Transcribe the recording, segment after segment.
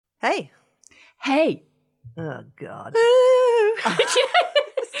Hey. Hey. Oh, God.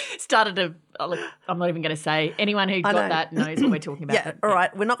 Started to, look, I'm not even going to say. Anyone who got that knows what we're talking about. Yeah, all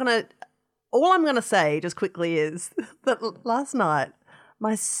right. We're not going to – all I'm going to say just quickly is that last night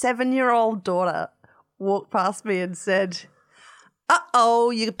my 7-year-old daughter walked past me and said,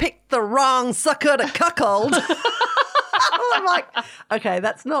 uh-oh, you picked the wrong sucker to cuckold. I'm like, okay,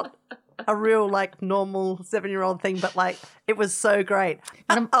 that's not a real like normal 7-year-old thing, but like it was so great.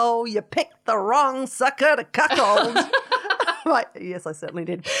 Uh-oh, you picked the wrong sucker to cuckold. Right. Yes, I certainly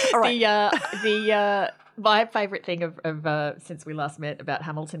did. All right. My favourite thing of since we last met about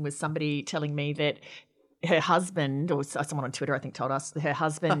Hamilton was somebody telling me that her husband, or someone on Twitter I think told us, her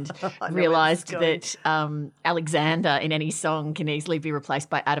husband realised that Alexander in any song can easily be replaced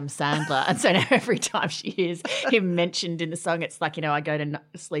by Adam Sandler. And so now every time she hears him mentioned in the song, it's like, I go to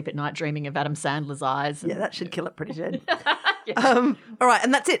sleep at night dreaming of Adam Sandler's eyes. Yeah, that should kill it pretty dead. All right,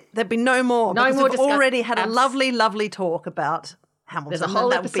 and that's it. There'd be no more. No more we've already had a lovely, lovely talk about Hamilton. There's a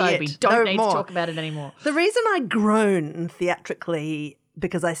whole episode. We don't need to talk about it anymore. The reason I groan theatrically,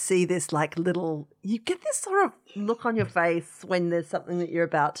 because I see this like little, you get this sort of look on your face when there's something that you're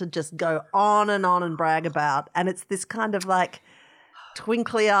about to just go on and brag about. And it's this kind of like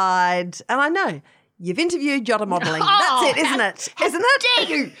twinkly-eyed, and I know you've interviewed Yotta Modelling. That's it, isn't it? Isn't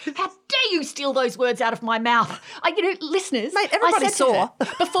it? How dare you steal those words out of my mouth? Listeners. Mate, everybody saw.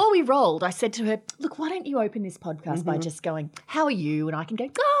 Before we rolled, I said to her, look, why don't you open this podcast by just going, how are you? And I can go,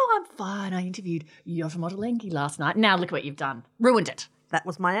 I'm fine. I interviewed Yotta Modelling last night. Now look what you've done. Ruined it. That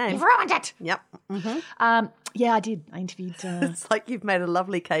was my aim. You've ruined it. Yep. Yeah, I did. I interviewed. It's like you've made a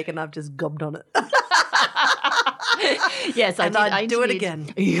lovely cake and I've just gobbed on it. Yes, I and did. I'd do it again.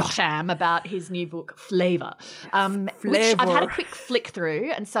 Yotam about his new book, Flavour, which I've had a quick flick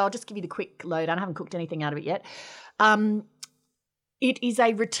through, and so I'll just give you the quick lowdown. I haven't cooked anything out of it yet. It is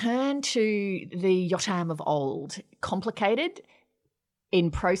a return to the Yotam of old, complicated in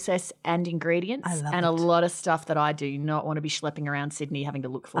process and ingredients, and a lot of stuff that I do not want to be schlepping around Sydney having to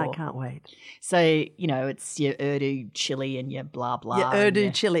look for. I can't wait. So, it's your Urdu chili and your blah, blah. Your Urdu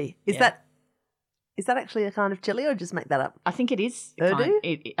chili. Is that actually a kind of chili or just make that up? I think it is. Urdu?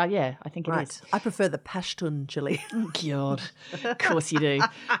 Yeah, I think it is. I prefer the Pashtun chili. God, of course you do.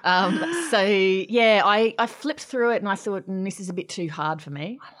 I flipped through it and I thought, this is a bit too hard for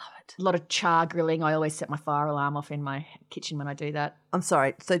me. I love it. A lot of char grilling. I always set my fire alarm off in my kitchen when I do that. I'm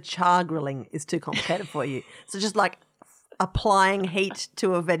sorry. So char grilling is too complicated for you. So just like applying heat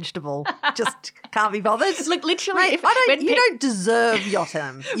to a vegetable just can't be bothered. Look, literally, mate, you don't deserve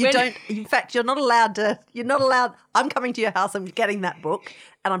Yotam. You don't. In fact, you're not allowed to. You're not allowed. I'm coming to your house. I'm getting that book,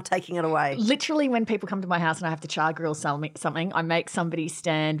 and I'm taking it away. Literally, when people come to my house and I have to char grill something, I make somebody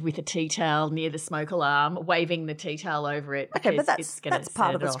stand with a tea towel near the smoke alarm, waving the tea towel over it. Okay, but that's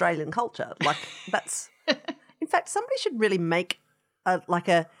part of Australian culture. Like that's. In fact, somebody should really make a.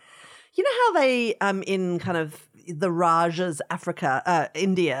 You know how they in kind of the Rajas, Africa,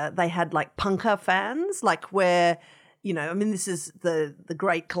 India, they had like punkah fans, like where, this is the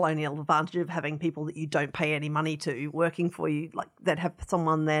great colonial advantage of having people that you don't pay any money to working for you. Like they'd have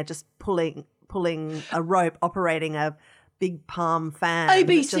someone there just pulling a rope, operating a big palm fan.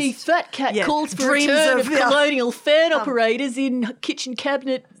 ABC Fat Cat calls for a return of colonial fan operators in kitchen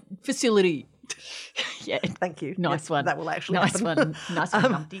cabinet facility. Yeah, thank you. Nice one. That will actually nice happen. one. Nice one,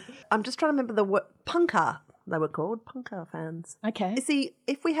 Humpty. I'm just trying to remember the word punkah. They were called punkah fans. Okay.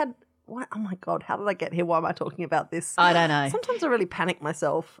 If we had, oh my God, how did I get here? Why am I talking about this? I don't know. Sometimes I really panic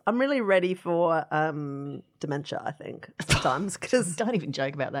myself. I'm really ready for dementia, I think, sometimes. Cause don't even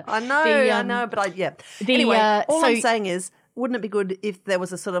joke about that. I know, but anyway, all I'm saying is, wouldn't it be good if there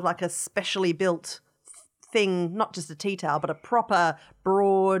was a sort of like a specially built thing, not just a tea towel, but a proper,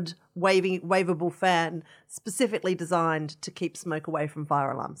 broad, wavable fan specifically designed to keep smoke away from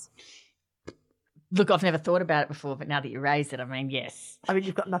fire alarms? Look, I've never thought about it before, but now that you raised it, I mean, yes. I mean,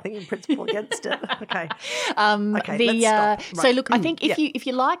 you've got nothing in principle against it. Okay. Okay, let's stop. Right. So, look, I think if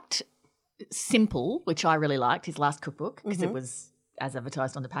you liked Simple, which I really liked, his last cookbook, because it was, as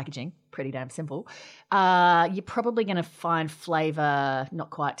advertised on the packaging, pretty damn simple, you're probably going to find flavour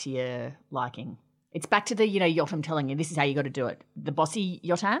not quite to your liking. It's back to the, Yotam telling you this is how you got to do it. The bossy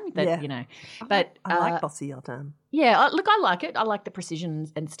Yotam, But I like bossy Yotam. Yeah, look, I like it. I like the precision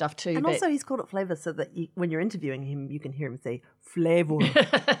and stuff too. And also he's called it flavour so that when you're interviewing him, you can hear him say, flavour.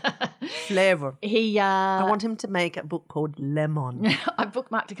 Flavour. I want him to make a book called Lemon. I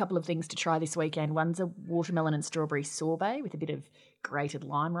bookmarked a couple of things to try this weekend. One's a watermelon and strawberry sorbet with a bit of grated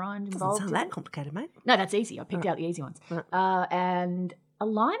lime rind involved. Doesn't sound that complicated, mate. No, that's easy. I picked out the easy ones. And a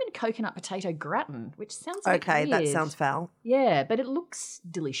lime and coconut potato gratin, which sounds a bit Okay, that weird. sounds foul. Yeah, but it looks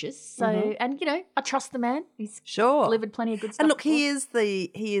delicious. So, and you know, I trust the man. He's Sure. delivered plenty of good stuff. And look, before. he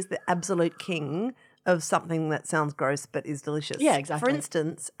is the absolute king of something that sounds gross but is delicious. Yeah, exactly. For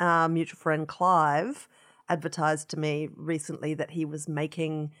instance, our mutual friend Clive advertised to me recently that he was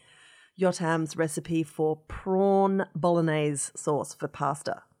making Yotam's recipe for prawn bolognese sauce for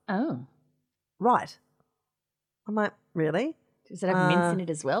pasta. Oh, Right. I'm like, really? does it have mince in it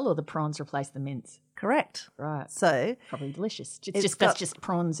as well, or the prawns replace the mince? Correct. Right, So, probably delicious. It's That's got- just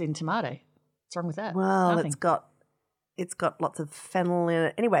prawns in tomato. What's wrong with that? well, Nothing. it's got lots of fennel in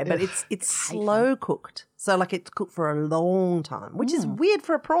it. Anyway, but Ugh, it's slow cooked. So like it's cooked for a long time, which is weird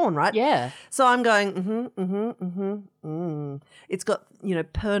for a prawn, right? Yeah. So I'm going, It's got,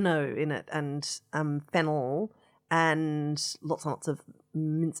 Pernod in it and fennel and lots and lots of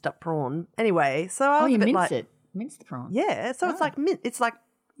minced up prawn. Anyway, so I Oh, was you a bit mince like, it. Mince the prawn. yeah. So it's like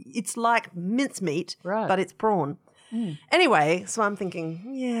it's like mincemeat, Right. but it's prawn. Anyway, so I'm thinking,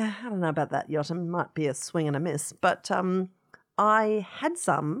 yeah, I don't know about that, Yotam. Might be a swing and a miss. But I had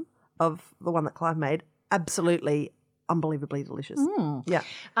some of the one that Clive made. Absolutely, unbelievably delicious. Yeah.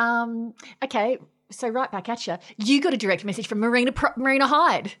 Okay, so right back at you. You got a direct message from Marina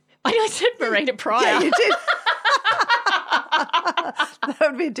Hyde. I know I said Marina Pryor. Yeah, you did. That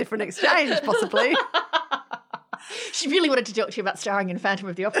would be a different exchange, possibly. She really wanted to talk to you about starring in Phantom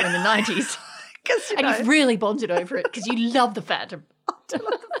of the Opera in the 90s. 'Cause, And you've really bonded over it because you love the Phantom.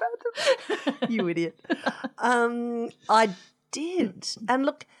 you idiot. I did. And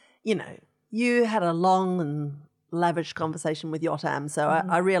look, you had a long and lavish conversation with Yotam, so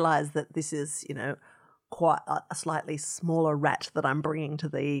I realised that this is, quite a slightly smaller rat that I'm bringing to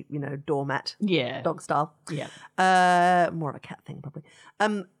the, doormat, Yeah. dog style. Yeah. More of a cat thing, probably.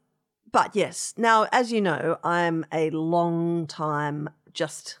 But yes, now, as you know, I'm a long time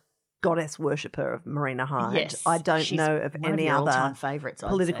just goddess worshipper of Marina Hyde. Yes. I don't She's know of one any your other all-time favourites, I'd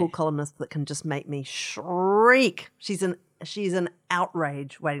political say. columnist that can just make me shriek. She's an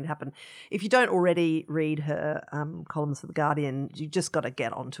outrage waiting to happen. If you don't already read her columns for The Guardian, you just got to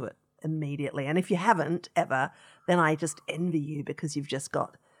get onto it immediately. And if you haven't ever, then I just envy you because you've just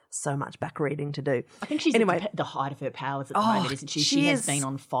got so much back reading to do. I think she's at the height of her powers at the moment, isn't she? She has been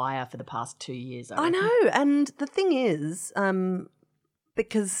on fire for the past 2 years. I know. And the thing is,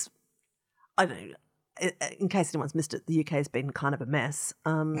 because I don't know, in case anyone's missed it, the UK has been kind of a mess.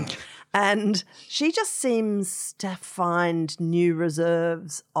 And she just seems to find new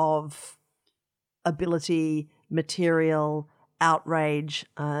reserves of ability, material, outrage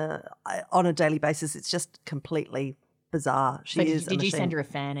on a daily basis. It's just completely bizarre. She is. Did you send her a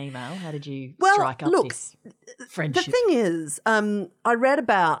fan email? How did you Well, strike up look, this friendship? The thing is, I read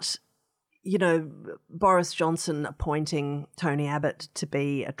about, Boris Johnson appointing Tony Abbott to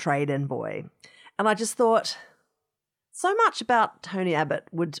be a trade envoy. And I just thought, so much about Tony Abbott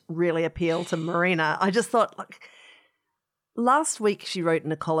would really appeal to Marina. I just thought, last week she wrote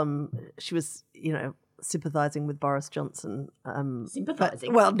in a column, she was, sympathising with Boris Johnson.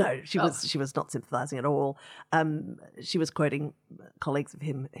 Sympathising? Well, no, she was not sympathising at all. She was quoting colleagues of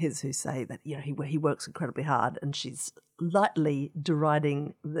his who say that he works incredibly hard, and she's lightly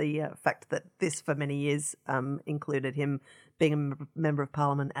deriding the fact that this for many years included him being a member of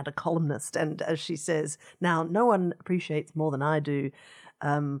Parliament and a columnist. And as she says, now no one appreciates more than I do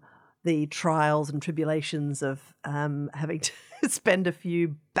the trials and tribulations of having to spend a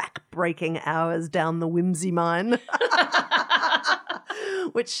few back-breaking hours down the whimsy mine,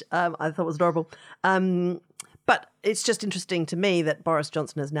 which I thought was adorable. But it's just interesting to me that Boris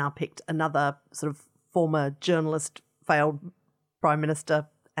Johnson has now picked another sort of former journalist, failed prime minister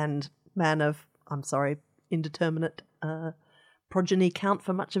and man of, I'm sorry, indeterminate progeny count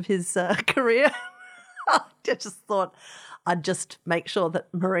for much of his career. I just thought I'd just make sure that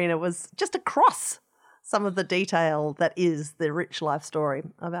Marina was just across some of the detail that is the rich life story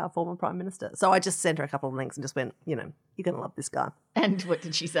of our former Prime Minister. So I just sent her a couple of links and just went, you're going to love this guy. And what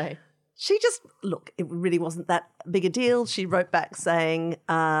did she say? She just, look, it really wasn't that big a deal. She wrote back saying,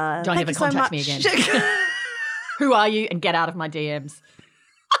 Don't thank ever you so contact me much." again. Who are you? And get out of my DMs.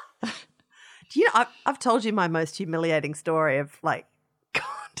 I've told you my most humiliating story of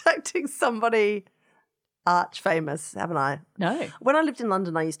contacting somebody arch famous, haven't I? No. When I lived in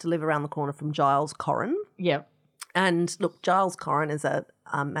London, I used to live around the corner from Giles Corran. Yeah. And look, Giles Corran is a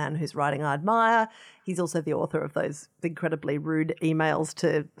man whose writing I admire. He's also the author of those incredibly rude emails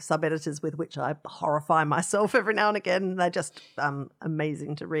to sub-editors with which I horrify myself every now and again. They're just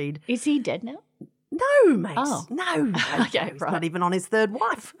amazing to read. Is he dead now? No, mate. Oh. No. Okay, He's right. not even on his third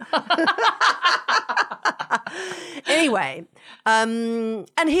wife. Anyway, and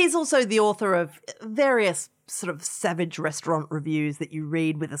he's also the author of various sort of savage restaurant reviews that you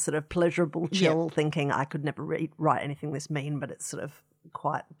read with a sort of pleasurable chill, thinking I could never write anything this mean, but it's sort of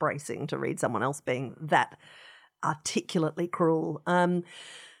quite bracing to read someone else being that articulately cruel.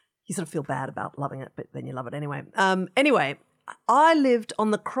 You sort of feel bad about loving it, but then you love it anyway. Anyway, I lived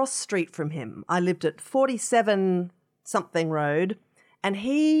on the cross street from him. I lived at 47 something road, and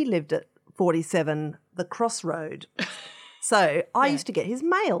he lived at 47 the crossroad. So I used to get his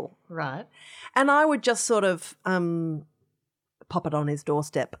mail. Right. And I would just sort of pop it on his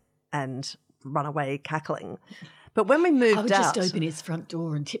doorstep and run away cackling. But when we moved out... I would just open his front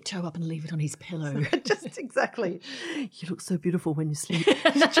door and tiptoe up and leave it on his pillow. Just exactly. You look so beautiful when you sleep,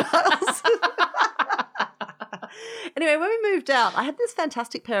 Charles. Anyway, when we moved out, I had this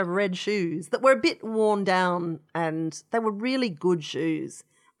fantastic pair of red shoes that were a bit worn down, and they were really good shoes.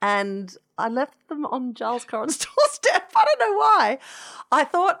 And I left them on Giles Corran's doorstep. I don't know why. I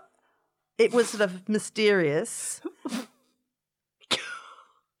thought it was sort of mysterious.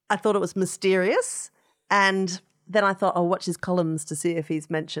 And then I thought, I'll watch his columns to see if he's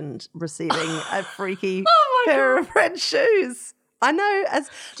mentioned receiving a freaky pair of red shoes. I know.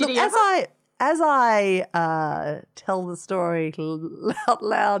 As I tell the story out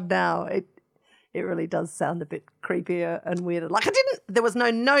loud now, it really does sound a bit creepier and weirder. Like there was no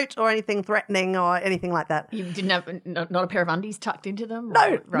note or anything threatening or anything like that. You didn't have not a pair of undies tucked into them?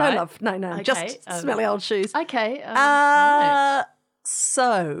 No, right? no, love, no, Okay, just smelly old shoes. Okay. Right.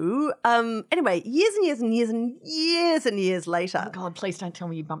 So, anyway, years and years and years and years and years later. Oh God, please don't tell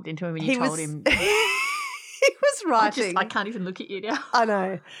me you bumped into him and you told him. He was writing. I can't even look at you now. I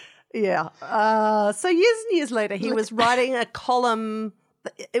know. Yeah. So years and years later, he was writing a column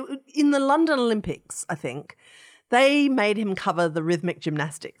in the London Olympics, I think. They made him cover the rhythmic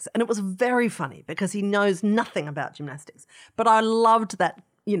gymnastics, and it was very funny because he knows nothing about gymnastics. But I loved that.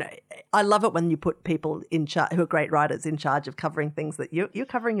 You know, I love it when you put people in charge who are great writers in charge of covering things that you're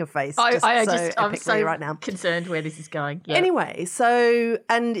covering your face. I'm so right now concerned where this is going. Yeah. Anyway,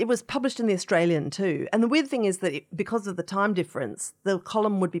 and it was published in the Australian too. And the weird thing is that because of the time difference, the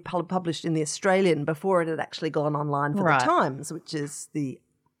column would be published in the Australian before it had actually gone online for the Times, which is the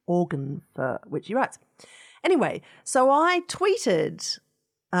organ for which he writes. Anyway, so I tweeted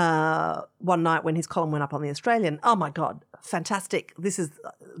one night when his column went up on the Australian, oh my God, fantastic. This is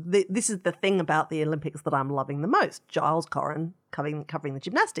the thing about the Olympics that I'm loving the most. Giles Corran covering the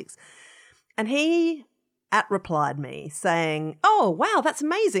gymnastics. And he replied me saying, oh, wow, that's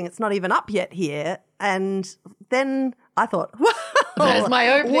amazing. It's not even up yet here. And then I thought, well, there's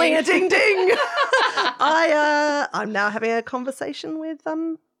my opening. Wing-a-ding-ding. I'm now having a conversation with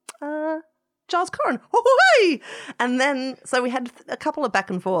Giles Corran. Oh, and then, so we had a couple of back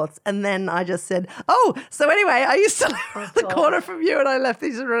and forths, and then I just said, oh, so anyway, I used to live around the corner from you, and I left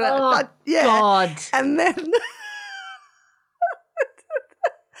these around. God. And then,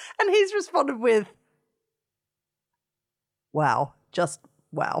 and he's responded with, wow, just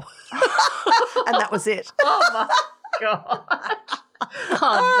wow. And that was it. Oh, my God.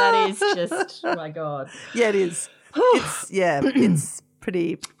 Oh, that is just, oh, my God. Yeah, it is. It's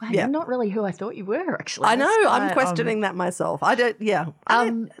pretty. Wow, yeah. You're not really who I thought you were, actually. I know. I'm questioning that myself. I don't. Yeah. I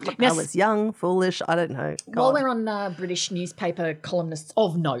was young, foolish. I don't know. God. While we're on British newspaper columnists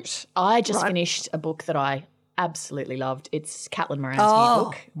of note, I just finished a book that I absolutely loved. It's Caitlin Moran's new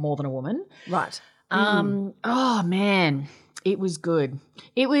book, More Than a Woman. Right. Oh man, it was good.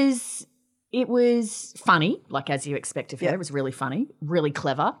 It was funny, like as you expect of her. It was really funny, really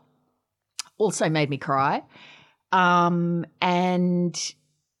clever. Also made me cry. And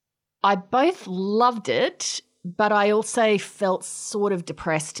I both loved it, but I also felt sort of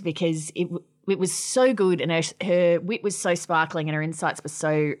depressed because it was so good and her wit was so sparkling and her insights were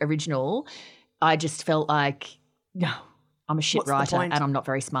so original. I just felt like, no, I'm a shit writer and I'm not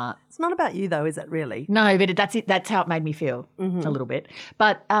very smart. It's not about you though, is it really? No, but that's it. That's how it made me feel a little bit.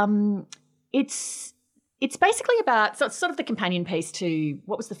 But it's basically about, so it's sort of the companion piece to,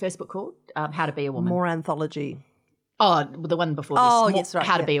 what was the first book called? How to Be a Woman. More anthology. Oh, the one before this. Oh, yes, right.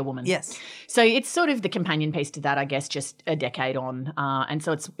 How to Be a Woman. Yes. So it's sort of the companion piece to that, I guess, just a decade on. And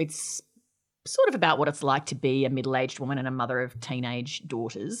so it's sort of about what it's like to be a middle-aged woman and a mother of teenage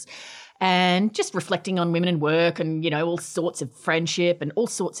daughters and just reflecting on women in work and, you know, all sorts of friendship and all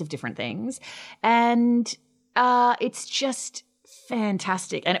sorts of different things. And it's just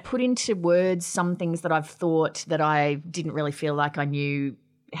fantastic. And it put into words some things that I've thought that I didn't really feel like I knew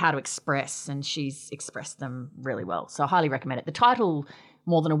how to express, and she's expressed them really well. So I highly recommend it. The title,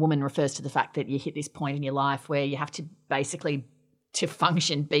 More Than a Woman, refers to the fact that you hit this point in your life where you have to basically to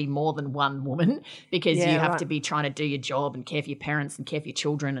function be more than one woman because Yeah, you have right. to be trying to do your job and care for your parents and care for your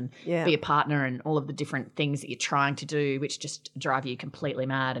children and Yeah. be a partner and all of the different things that you're trying to do, which just drive you completely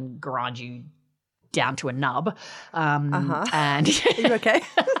mad and grind you down to a nub. And Are you okay?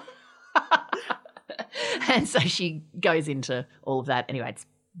 and so she goes into all of that. Anyway, it's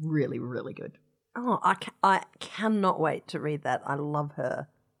really, really good. Oh, I cannot wait to read that. I love her.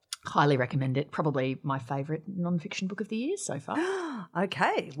 Highly recommend it. Probably my favourite non-fiction book of the year so far.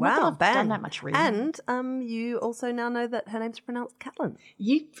 Okay, Not that wow, I've bang. done that much reading. And you also now know that her name's pronounced Catelyn.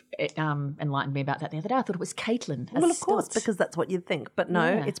 You enlightened me about that the other day. I thought it was Caitlin. as Well, of course, spelt. because that's what you'd think. But no,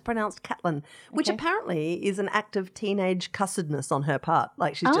 Yeah. it's pronounced Catelyn, which Okay. apparently is an act of teenage cussedness on her part.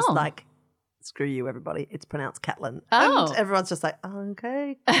 Like she's just Oh. like, screw you, everybody. It's pronounced Catelyn. Oh. And everyone's just like,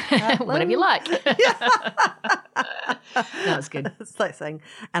 okay, Whatever you like. That was good. It's like saying,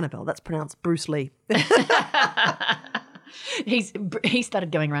 Annabelle, that's pronounced Bruce Lee. He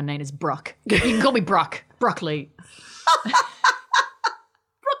started going around known as Brock. You can call me Brock. Broccoli.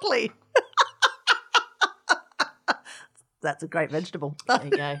 Broccoli. That's a great vegetable. There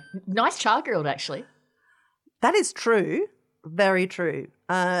you go. Nice char grilled, actually. That is true. Very true.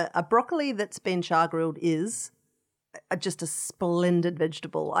 A broccoli that's been char grilled is just a splendid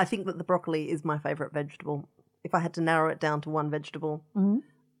vegetable. I think that the broccoli is my favourite vegetable. If I had to narrow it down to one vegetable,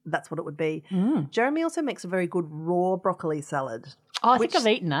 that's what it would be. Jeremy also makes a very good raw broccoli salad. Oh, I Which think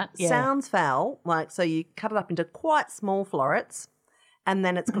I've eaten that. Yeah. Sounds foul. Like, so you cut it up into quite small florets, and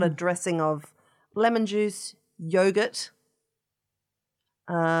then it's got a dressing of lemon juice, yogurt,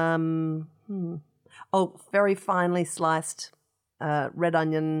 very finely sliced red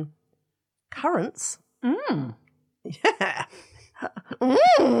onion, currants. Yeah. On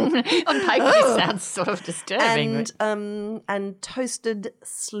paper, this sounds sort of disturbing. And toasted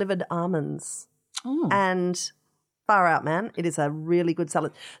slivered almonds. Mm. And far out, man, it is a really good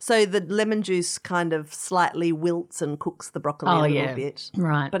salad. So the lemon juice kind of slightly wilts and cooks the broccoli a little bit.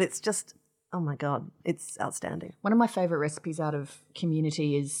 Right. But it's just, oh my God, it's outstanding. One of my favourite recipes out of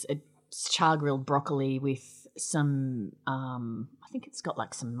Community is a char grilled broccoli with some, I think it's got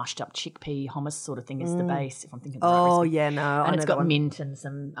like some mushed up chickpea hummus sort of thing as the base, if I'm thinking of the right Oh, recipe. yeah, no. And it's got one. mint and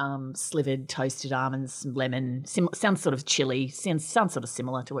some slivered toasted almonds, some lemon. Sounds sort of chilly. Sounds sort of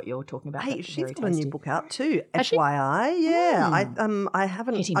similar to what you're talking about. Hey, but she's very got a new tasty. book out too. Has she? FYI, yeah. I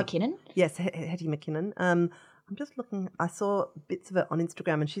haven't. Hetty I- McKinnon? Yes, Hetty McKinnon. I'm just looking. I saw bits of it on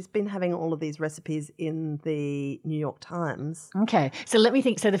Instagram, and she's been having all of these recipes in the New York Times. Okay, so let me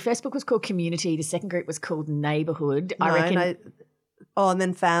think. So the first book was called Community. The second group was called Neighborhood. I reckon Oh, and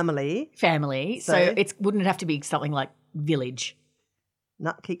then Family. Family. So So- wouldn't it have to be something like Village?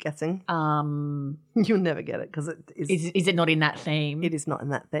 No, keep guessing. You'll never get it because it is. Is it not in that theme? It is not in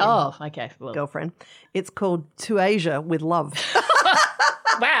that thing. Oh, okay. Well, Girlfriend. It's called To Asia with Love.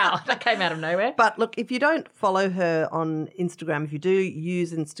 wow, that came out of nowhere. But look, if you don't follow her on Instagram, if you do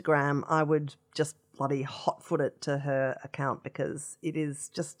use Instagram, I would just bloody hot-foot it to her account because it is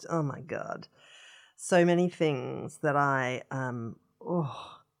just, oh my God, so many things that I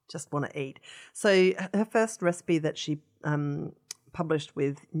just want to eat. So her first recipe that she published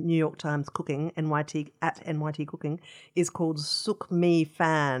with New York Times Cooking, NYT Cooking, is called Suk Me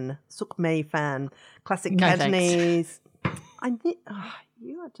Fan. Suk Me Fan. Classic No, Cantonese.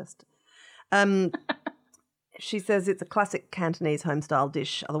 You are just... she says it's a classic Cantonese home-style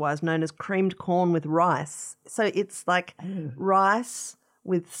dish, otherwise known as creamed corn with rice. So it's like rice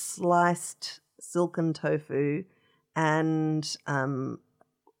with sliced silken tofu and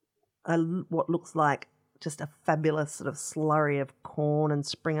what looks like just a fabulous sort of slurry of corn and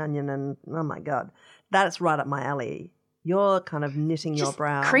spring onion and, oh, my God, that's right up my alley. You're kind of knitting your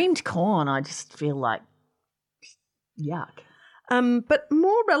brow. Creamed corn, I just feel like yuck. But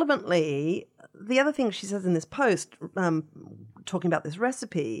more relevantly, the other thing she says in this post, talking about this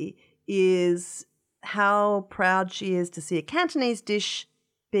recipe, is how proud she is to see a Cantonese dish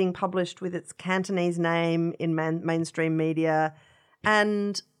being published with its Cantonese name in mainstream media.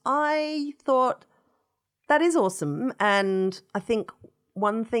 And I thought that is awesome. And I think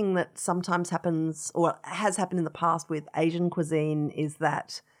one thing that sometimes happens or has happened in the past with Asian cuisine is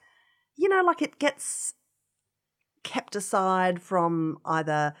that, like it gets kept aside from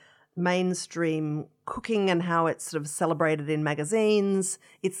either mainstream cooking and how it's sort of celebrated in magazines.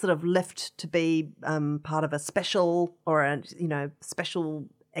 It's sort of left to be part of a special or a special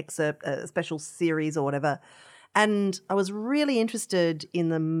excerpt, a special series or whatever. And I was really interested in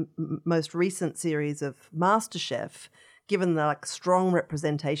the most recent series of MasterChef, given the strong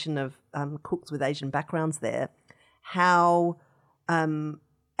representation of cooks with Asian backgrounds there, how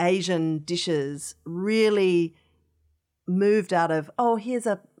Asian dishes really moved out of, here's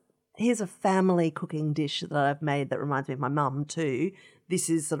a family cooking dish that I've made that reminds me of my mum too. This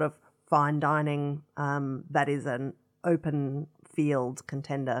is sort of fine dining that is an open field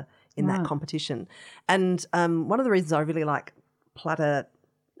contender in that competition. And one of the reasons I really like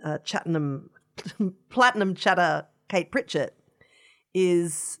Platinum Chatter Kate Pritchett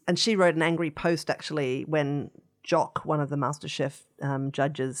is, and she wrote an angry post actually when Jock, one of the MasterChef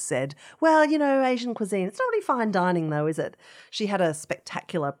judges, said, well, Asian cuisine, it's not really fine dining though, is it? She had a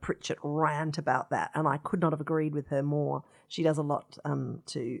spectacular Pritchett rant about that, and I could not have agreed with her more. She does a lot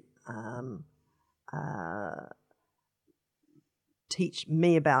to teach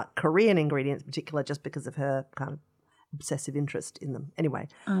me about Korean ingredients in particular, just because of her kind of obsessive interest in them. Anyway,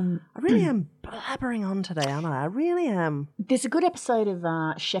 I really am blabbering on today, aren't I? I really am. There's a good episode of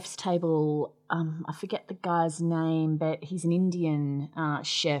Chef's Table. I forget the guy's name, but he's an Indian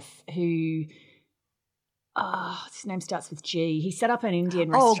chef who... his name starts with G. He set up an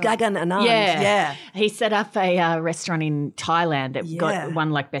Indian restaurant. Oh, Gagan Anand. Yeah. He set up a restaurant in Thailand that won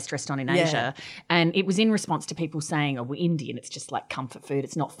like best restaurant in Asia. And it was in response to people saying, we're Indian, it's just like comfort food,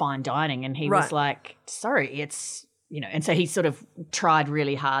 it's not fine dining. And he was like, sorry, it's... and so he sort of tried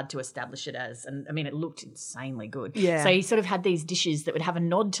really hard to establish it as, and I mean, it looked insanely good. Yeah. So he sort of had these dishes that would have a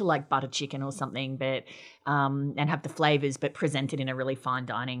nod to like butter chicken or something, but and have the flavours, but presented in a really fine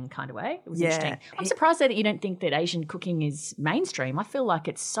dining kind of way. It was interesting. I'm surprised that you don't think that Asian cooking is mainstream. I feel like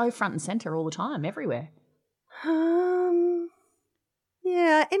it's so front and centre all the time, everywhere.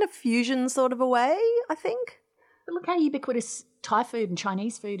 Yeah, in a fusion sort of a way, I think. But look how ubiquitous Thai food and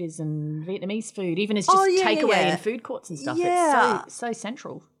Chinese food is, and Vietnamese food, even as just takeaway in food courts and stuff. Yeah. It's so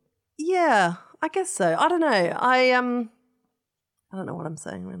central. Yeah, I guess so. I don't know. I don't know what I'm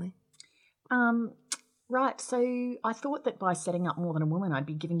saying really. Right, so I thought that by setting up More Than a Woman, I'd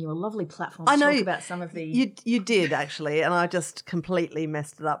be giving you a lovely platform to talk about some of the... You did, actually, and I just completely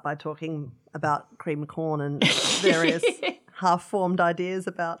messed it up by talking about cream corn and various half-formed ideas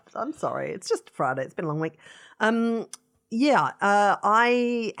about... I'm sorry, it's just Friday. It's been a long week. I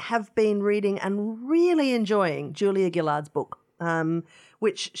have been reading and really enjoying Julia Gillard's book,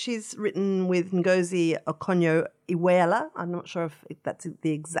 which she's written with Ngozi Okonjo-Iweala. I'm not sure if that's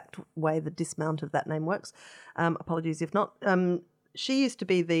the exact way the dismount of that name works. Apologies if not. She used to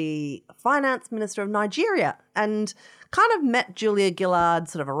be the finance minister of Nigeria and kind of met Julia Gillard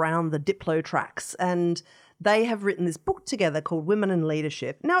sort of around the Diplo tracks, and they have written this book together called Women in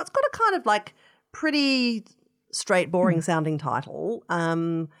Leadership. Now, it's got a kind of like pretty straight, boring sounding title.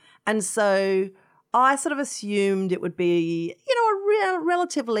 And so I sort of assumed it would be, a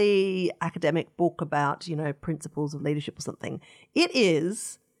relatively academic book about, principles of leadership or something.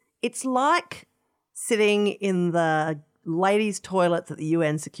 It's like sitting in the ladies' toilets at the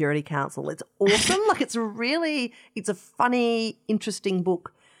UN Security Council. It's awesome. It's a funny, interesting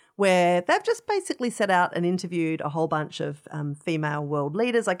book where they've just basically set out and interviewed a whole bunch of female world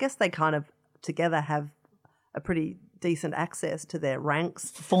leaders. I guess they kind of together have a pretty decent access to their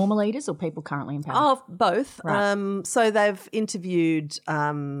ranks. Former leaders or people currently in power? Oh, both. Right. So they've interviewed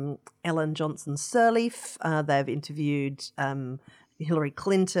Ellen Johnson Sirleaf. They've interviewed Hillary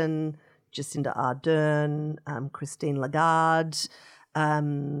Clinton, Jacinda Ardern, Christine Lagarde,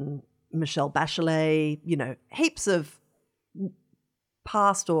 Michelle Bachelet, heaps of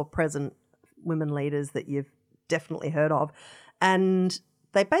past or present women leaders that you've definitely heard of. And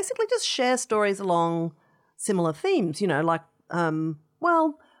they basically just share stories along similar themes, what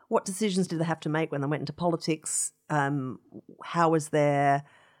decisions did they have to make when they went into politics? How was their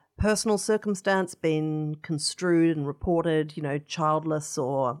personal circumstance been construed and reported, childless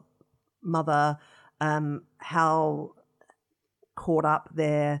or mother? How caught up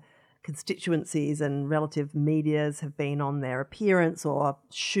their constituencies and relative medias have been on their appearance or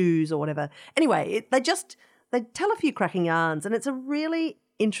shoes or whatever. Anyway, they tell a few cracking yarns, and it's a really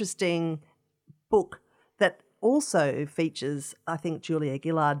interesting book that also features, I think, Julia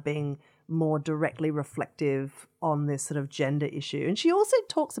Gillard being more directly reflective on this sort of gender issue. And she also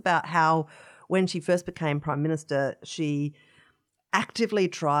talks about how when she first became Prime Minister, she actively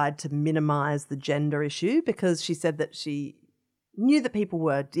tried to minimise the gender issue because she said that she knew that people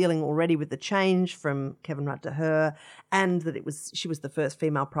were dealing already with the change from Kevin Rudd to her, and that she was the first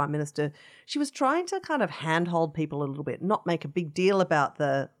female Prime Minister. She was trying to kind of handhold people a little bit, not make a big deal about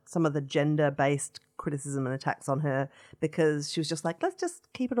some of the gender-based criticism and attacks on her, because she was just like, let's just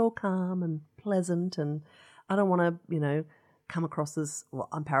keep it all calm and pleasant, and I don't want to, come across as, well,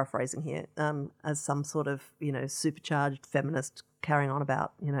 I'm paraphrasing here, as some sort of, supercharged feminist carrying on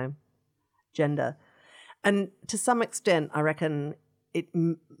about, gender. And to some extent, I reckon it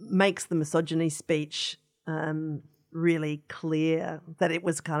makes the misogyny speech really clear that it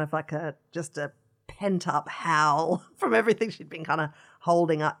was kind of like just a pent-up howl from everything she'd been kind of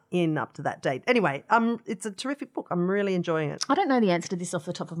holding up to that date. Anyway, it's a terrific book. I'm really enjoying it. I don't know the answer to this off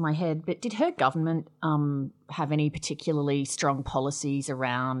the top of my head, but did her government have any particularly strong policies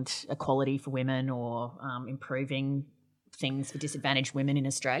around equality for women or improving things for disadvantaged women in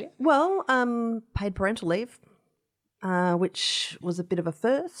Australia? Well, paid parental leave, which was a bit of a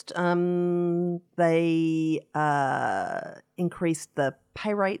first. They increased the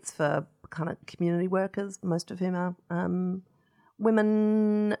pay rates for kind of community workers, most of whom are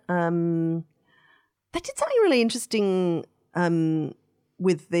women. They did something really interesting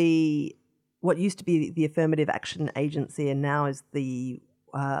with what used to be the Affirmative Action Agency and now is the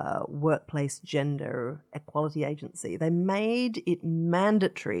Workplace Gender Equality Agency. They made it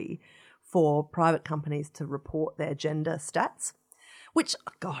mandatory for private companies to report their gender stats, which,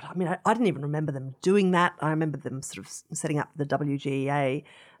 God, I mean, I didn't even remember them doing that. I remember them sort of setting up the WGEA.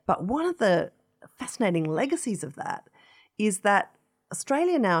 But one of the fascinating legacies of that is that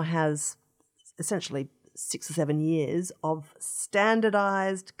Australia now has essentially 6 or 7 years of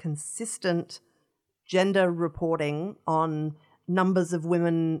standardised, consistent gender reporting on numbers of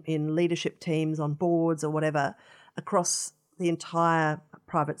women in leadership teams, on boards or whatever, across the entire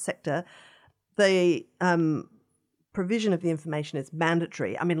private sector. The provision of the information is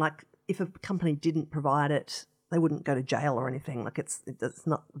mandatory. I mean, like, if a company didn't provide it, they wouldn't go to jail or anything. Like, it's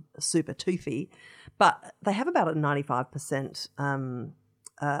not super toothy. But they have about a 95%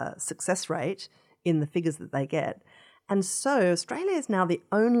 success rate in the figures that they get. And so Australia is now the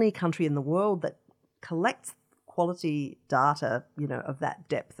only country in the world that collects quality data, of that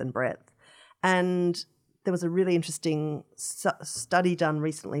depth and breadth. And there was a really interesting study done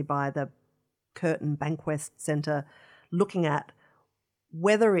recently by the Curtin Bankwest Centre looking at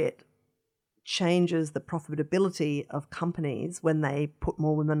whether it changes the profitability of companies when they put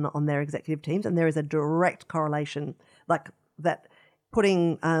more women on their executive teams. And there is a direct correlation, like that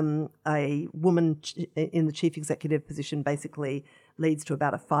putting a woman in the chief executive position basically leads to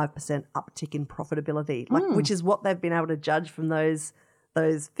about a 5% uptick in profitability, which is what they've been able to judge from those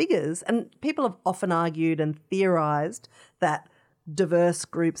figures. And people have often argued and theorised that diverse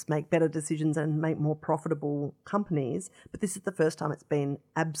groups make better decisions and make more profitable companies, but this is the first time it's been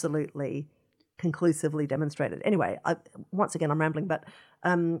absolutely conclusively demonstrated. Anyway, once again, I'm rambling, but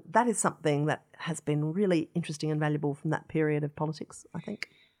that is something that has been really interesting and valuable from that period of politics, I think.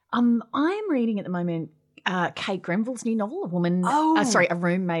 I'm reading at the moment Kate Grenville's new novel, A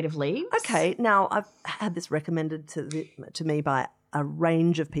Room Made of Leaves. Okay, now I've had this recommended to me by a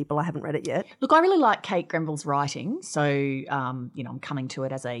range of people. I haven't read it yet. Look, I really like Kate Grenville's writing, so I'm coming to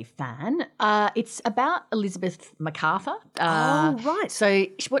it as a fan. It's about Elizabeth MacArthur. Right. So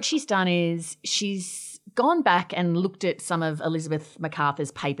what she's done is she's gone back and looked at some of Elizabeth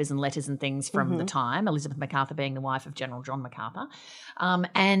MacArthur's papers and letters and things from the time, Elizabeth MacArthur being the wife of General John MacArthur.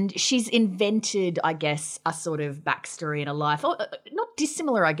 And she's invented, I guess, a sort of backstory and a life, not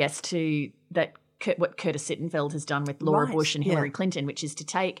dissimilar, I guess, to that what Curtis Sittenfeld has done with Laura Bush and Hillary Clinton, which is to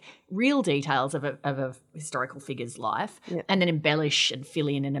take real details of a historical figure's life and then embellish and fill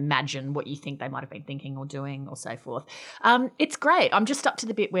in and imagine what you think they might have been thinking or doing or so forth. It's great. I'm just up to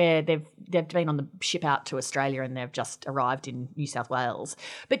the bit where they've been on the ship out to Australia and they've just arrived in New South Wales.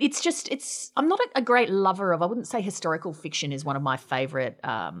 But I'm not a great lover of, I wouldn't say historical fiction is one of my favourite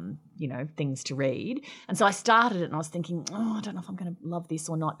things to read. And so I started it and I was thinking, I don't know if I'm going to love this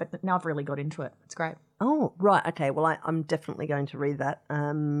or not, but now I've really got into it. It's great. Oh, right. Okay. Well, I'm definitely going to read that.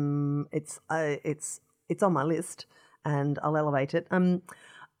 It's on my list and I'll elevate it.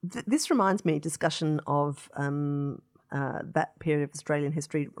 This reminds me, discussion of that period of Australian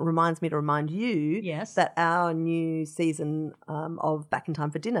history reminds me to remind you that our new season of Back in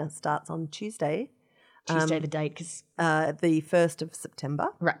Time for Dinner starts on Tuesday. Tuesday, the date, because the 1st of September.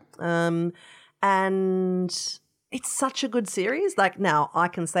 Right. And it's such a good series. Like, now I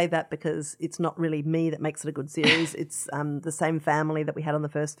can say that because it's not really me that makes it a good series. It's the same family that we had on the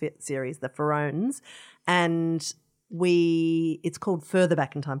first series, the Ferones. And it's called Further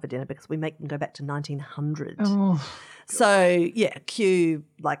Back in Time for Dinner because we make them go back to 1900. Oh. So, cue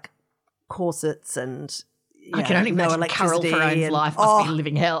like corsets and... I can only imagine Carol Ferone's life must be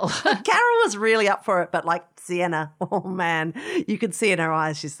living hell. Carol was really up for it, but like Sienna, oh man, you could see in her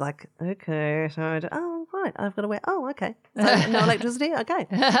eyes, she's like, okay, so right, I've got to wear, okay. So no electricity, okay.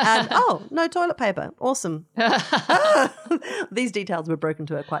 And no toilet paper, awesome. These details were broken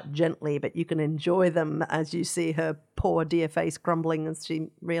to her quite gently, but you can enjoy them as you see her poor dear face crumbling as she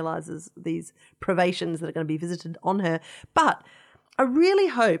realises these privations that are going to be visited on her. But I really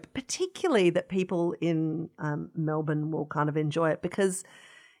hope, particularly that people in Melbourne will kind of enjoy it, because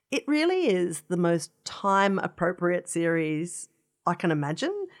it really is the most time-appropriate series I can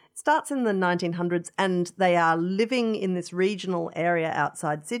imagine. It starts in the 1900s, and they are living in this regional area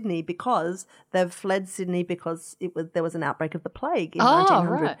outside Sydney because they've fled Sydney because there was an outbreak of the plague in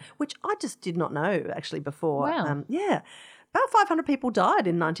 1900, right. which I just did not know actually before. Wow. Yeah. About 500 people died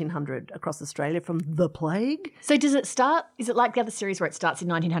in 1900 across Australia from the plague. So does it start, is it like the other series where it starts in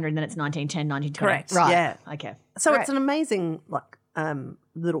 1900 and then it's 1910, 1920? Correct, Right. yeah. Okay. So Great. it's an amazing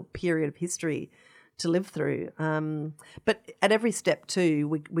little period of history to live through. But at every step too,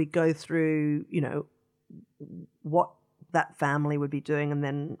 we go through, what that family would be doing, and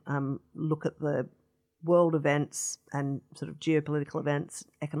then look at the world events and sort of geopolitical events,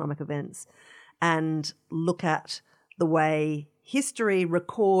 economic events, and look at the way history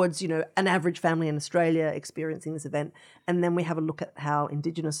records, an average family in Australia experiencing this event. And then we have a look at how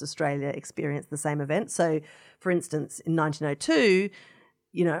Indigenous Australia experienced the same event. So, for instance, in 1902,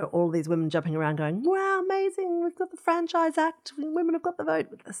 all these women jumping around going, wow, amazing, we've got the Franchise Act, women have got the vote.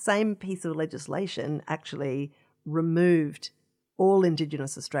 But the same piece of legislation actually removed all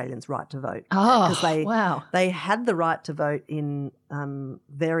Indigenous Australians' right to vote. Oh, because they had the right to vote in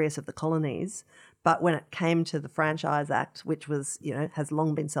various of the colonies, but when it came to the Franchise Act, which was, has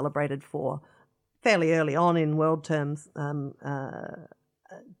long been celebrated for fairly early on in world terms,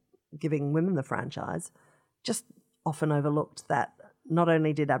 giving women the franchise, just often overlooked that not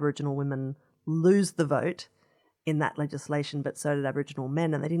only did Aboriginal women lose the vote in that legislation, but so did Aboriginal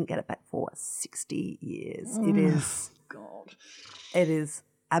men, and they didn't get it back for 60 years. It is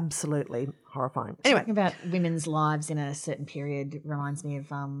absolutely horrifying. Anyway, talking about women's lives in a certain period reminds me of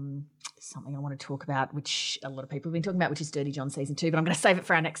something I want to talk about, which a lot of people have been talking about, which is Dirty John season 2, but I'm going to save it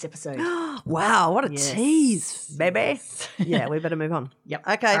for our next episode. Wow, what a tease, baby. Yes. Yeah, we better move on. Yep.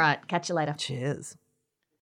 Okay. All right, catch you later. Cheers.